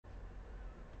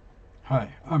Hi,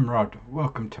 I'm Rod.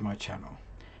 Welcome to my channel.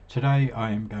 Today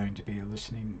I am going to be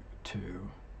listening to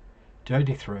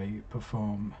Dirty Three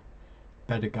perform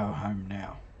Better Go Home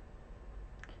Now.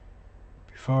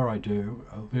 Before I do,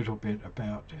 a little bit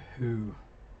about who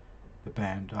the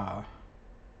band are.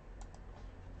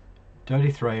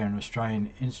 Dirty Three are an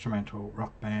Australian instrumental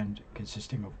rock band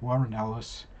consisting of Warren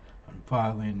Ellis on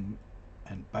violin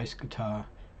and bass guitar,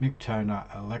 Mick Turner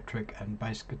electric and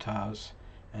bass guitars,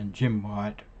 and Jim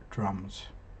White drums.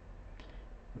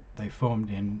 They formed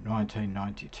in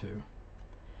 1992.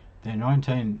 Their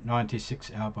 1996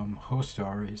 album Horse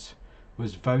Stories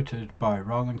was voted by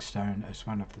Rolling Stone as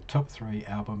one of the top 3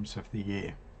 albums of the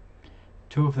year.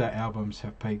 2 of their albums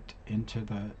have peaked into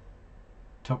the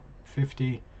top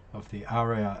 50 of the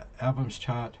ARIA Albums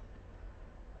Chart: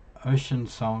 Ocean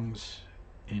Songs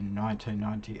in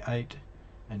 1998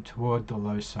 and Toward the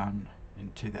Low Sun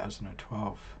in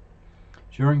 2012.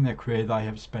 During their career they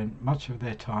have spent much of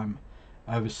their time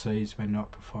overseas when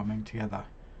not performing together.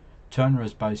 Turner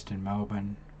is based in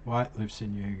Melbourne, White lives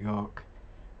in New York,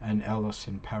 and Ellis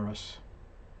in Paris.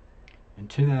 In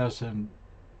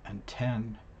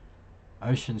 2010,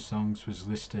 Ocean Songs was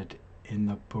listed in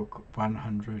the book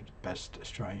 100 Best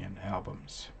Australian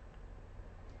Albums.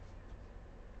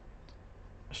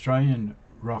 Australian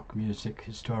rock music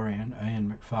historian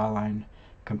Ian McFarlane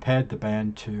compared the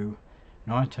band to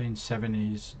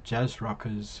 1970s jazz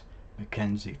rockers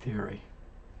Mackenzie Theory,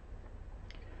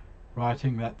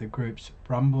 writing that the group's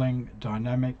rumbling,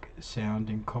 dynamic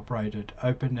sound incorporated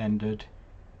open-ended,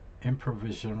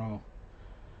 improvisational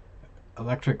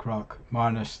electric rock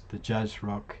minus the jazz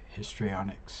rock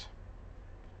histrionics.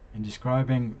 In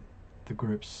describing the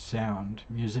group's sound,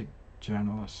 music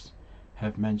journalists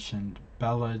have mentioned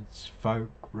ballads,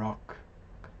 folk, rock,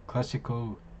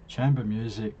 classical, chamber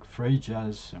music, free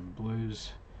jazz and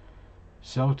blues,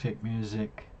 Celtic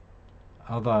music,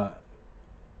 other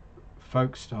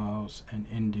folk styles, and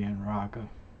Indian raga.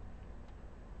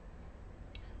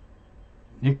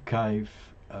 Nick Cave,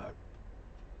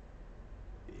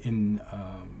 in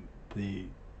the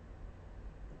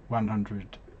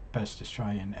 100 Best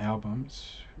Australian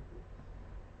Albums,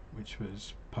 which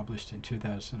was published in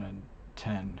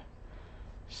 2010,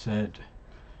 said,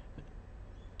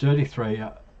 "Dirty Three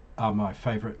are my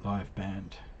favourite live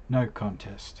band, no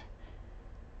contest.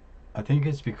 I think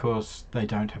it's because they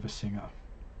don't have a singer.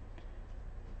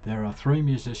 There are 3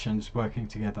 musicians working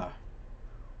together,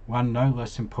 one no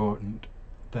less important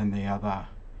than the other,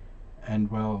 and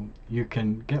well, you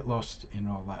can get lost in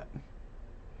all that.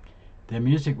 Their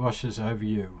music washes over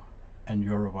you and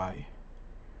you're away.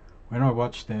 When I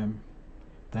watch them,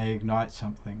 they ignite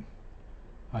something.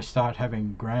 I start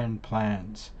having grand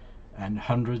plans and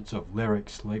hundreds of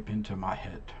lyrics leap into my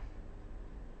head."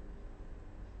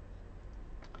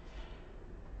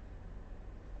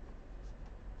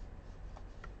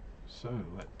 So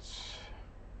let's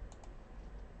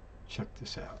check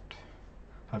this out.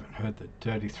 I haven't heard the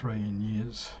Dirty Three in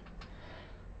years.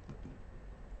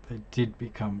 They did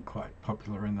become quite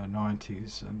popular in the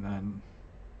 90s, and then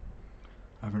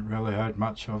I haven't really heard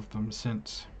much of them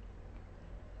since,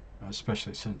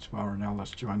 especially since Warren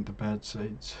Ellis joined the Bad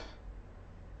Seeds.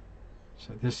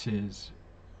 So this is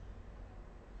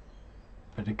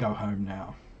Better Go Home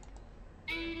Now.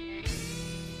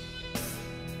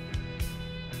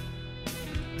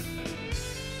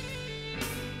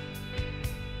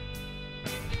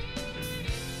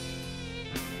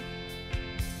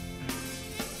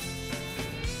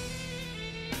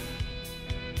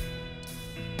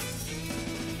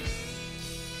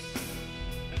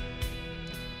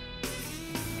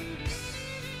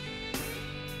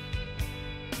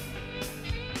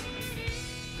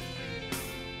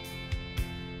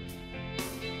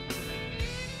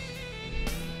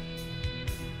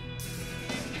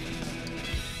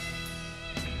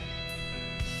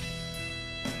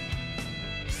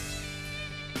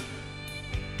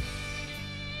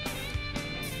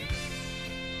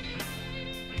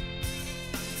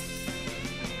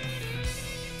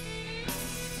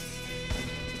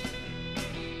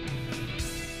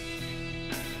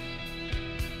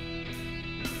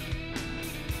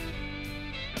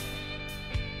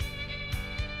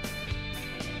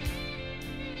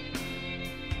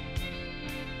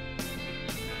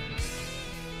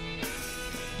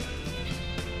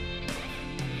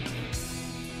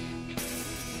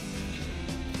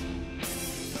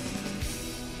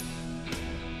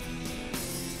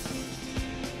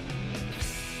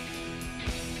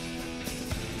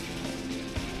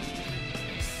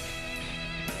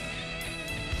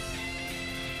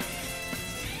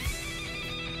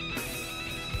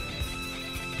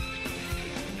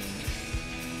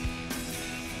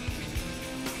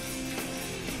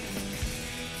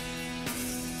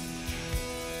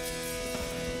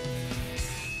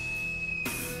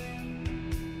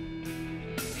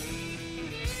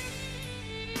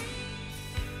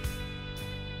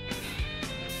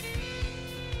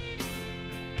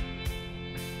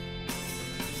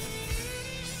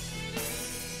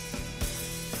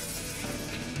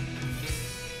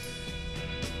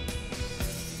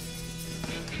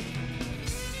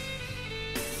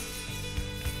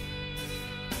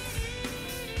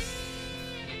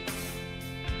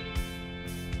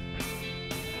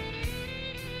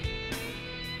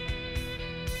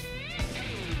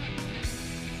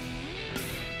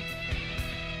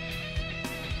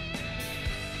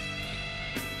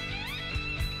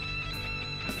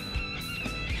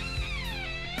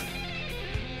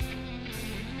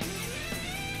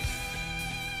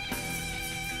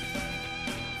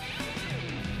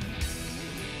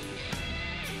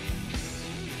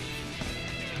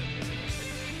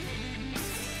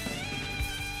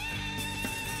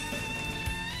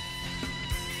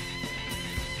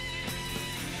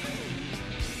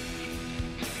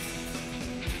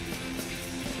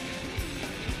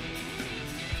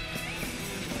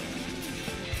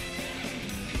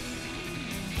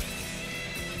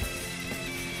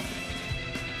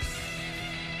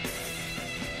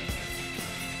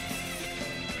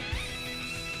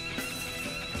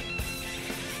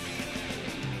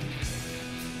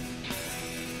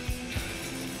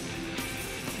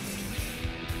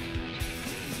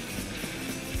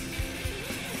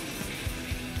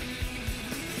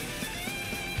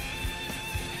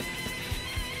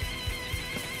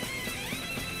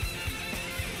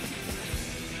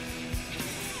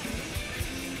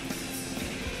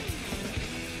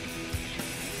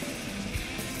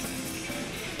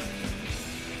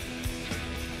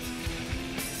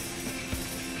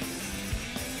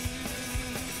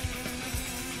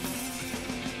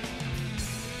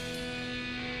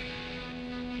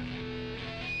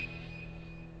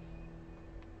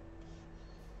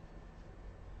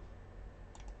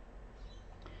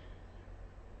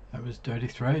 that was Dirty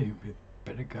 3. We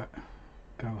better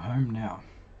go home now.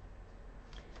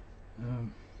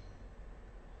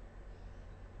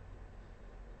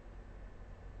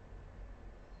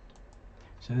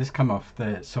 So this come off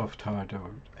their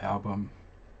self-titled album,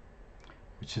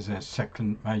 which is their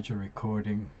second major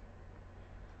recording.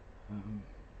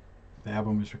 The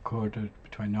album was recorded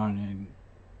between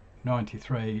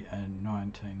 1993 and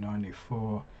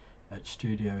 1994 at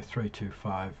Studio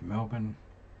 325 Melbourne.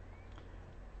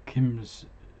 Kim's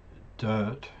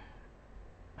Dirt,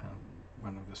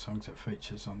 one of the songs that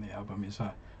features on the album, is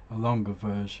a longer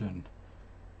version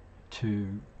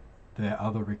to their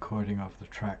other recording of the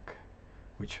track,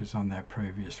 which was on their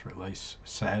previous release,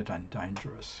 Sad and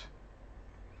Dangerous.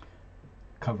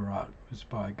 Cover art was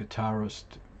by guitarist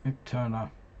Mick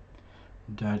Turner.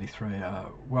 Dirty 3,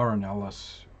 Warren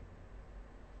Ellis,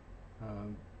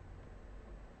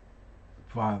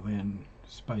 violin,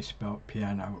 space belt,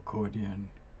 piano, accordion,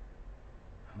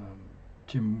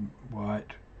 Jim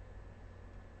White,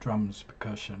 drums,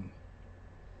 percussion,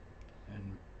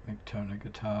 and Mick Turner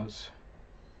guitars,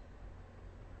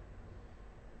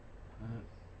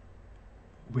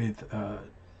 with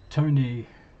Tony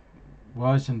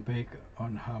Weisenbeek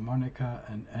on harmonica,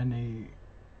 and Annie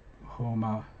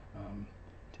Hormer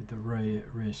did the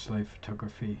rear sleeve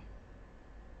photography.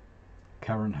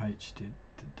 Karen H did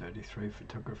the Dirty 3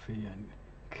 photography, and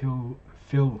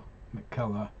Phil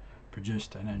McKellar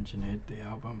produced and engineered the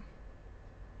album.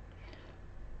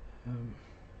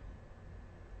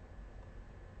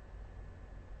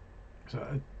 So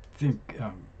I think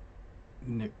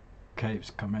Nick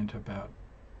Cave's comment about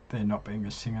there not being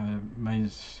a singer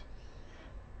means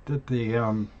that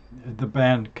the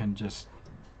band can just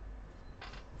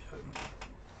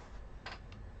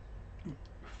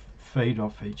feed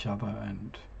off each other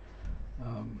and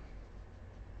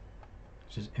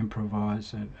just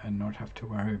improvise and not have to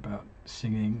worry about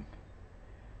singing.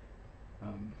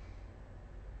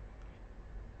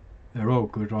 They're all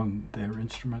good on their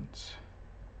instruments,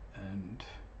 and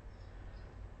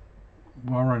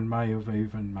Warren may have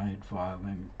even made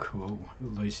violin cool,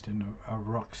 at least in a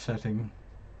rock setting.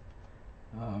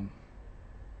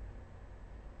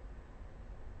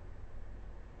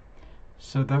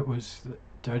 So that was the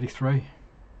Dirty 3.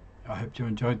 I hope you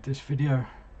enjoyed this video.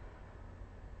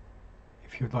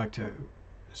 If you'd like to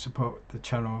support the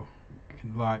channel, you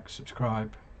can like,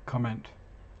 subscribe, comment.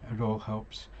 It all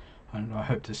helps, and I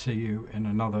hope to see you in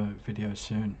another video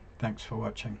soon. Thanks for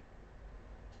watching.